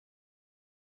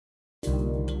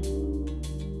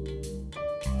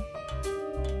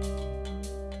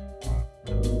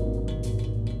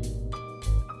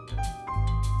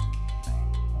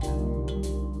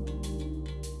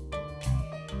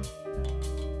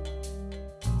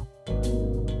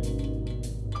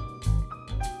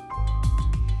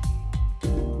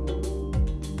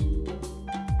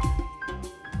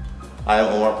Hi,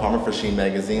 I'm Omar Palmer for Sheen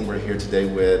magazine. We're here today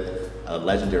with a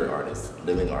legendary artist,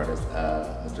 living artist,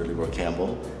 Mr. Leroy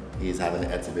Campbell. He's having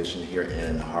an exhibition here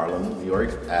in Harlem, New York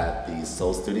at the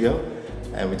Soul Studio.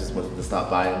 And we just wanted to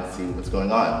stop by and see what's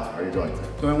going on. How are you doing today?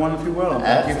 Doing wonderfully well.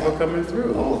 Thank you for coming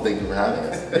through. Oh, thank you for having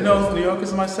us. You know, New York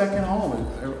is my second home.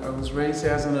 I was raised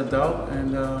here as an adult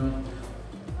and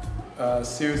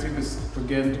seriously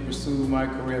began to pursue my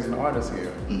career as an artist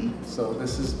here. So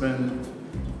this has been,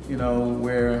 you know,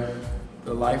 where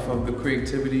the life of the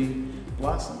creativity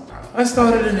blossomed. I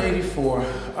started in '84.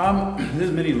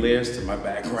 There's many layers to my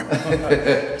background,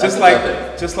 just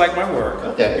like my work.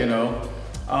 Okay. You know,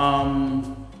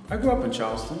 I grew up in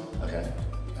Charleston. Okay.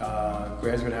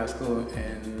 Graduated high school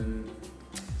in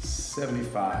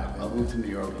 '75. I moved to New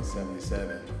York in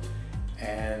 '77,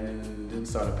 and didn't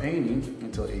start painting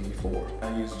until '84.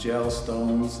 I used gel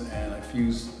stones and I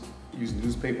used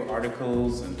newspaper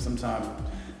articles and sometimes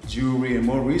jewelry, and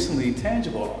more recently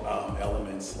tangible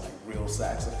elements like real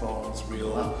saxophones,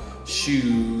 real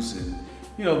shoes, and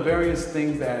you know, various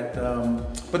things that,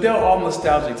 but they're all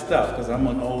nostalgic stuff because I'm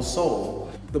an old soul.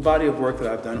 The body of work that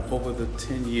I've done over the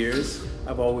 10 years,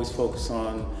 I've always focused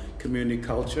on community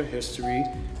culture, history,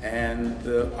 and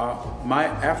my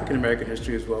African American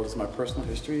history as well as my personal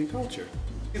history and culture.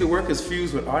 The work is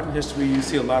fused with art and history. You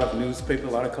see a lot of newspaper, a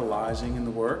lot of collaging in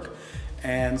the work.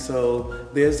 And so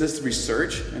there's this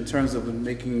research in terms of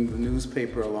making the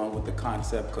newspaper along with the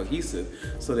concept cohesive.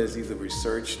 So there's either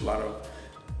research, a lot of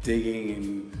digging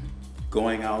and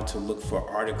going out to look for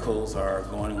articles or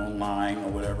going online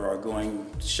or whatever, or going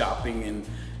shopping in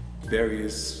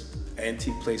various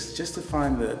antique places just to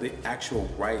find the actual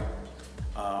right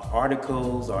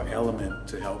articles or element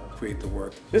to help create the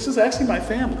work. This is actually my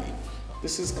family.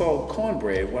 This is called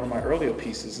Cornbread, one of my earlier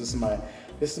pieces. This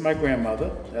is my grandmother,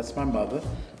 that's my mother,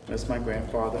 that's my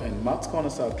grandfather in Mott's Corner,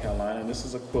 South Carolina, and this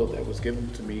is a quilt that was given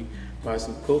to me by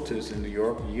some quilters in New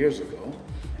York years ago.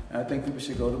 And I think people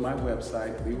should go to my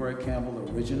website,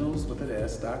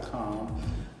 LeroyCampbellOriginals.com,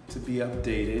 to be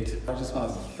updated. I just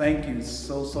want to thank you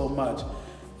so much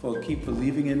for keep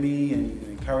believing in me and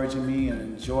encouraging me and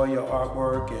enjoy your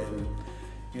artwork, and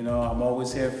you know, I'm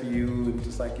always here for you,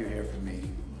 just like you're here for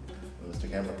me. Mr.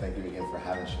 Campbell, thank you again for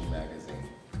having Sheen magazine.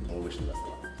 And we wish you the best of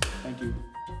luck. Thank you.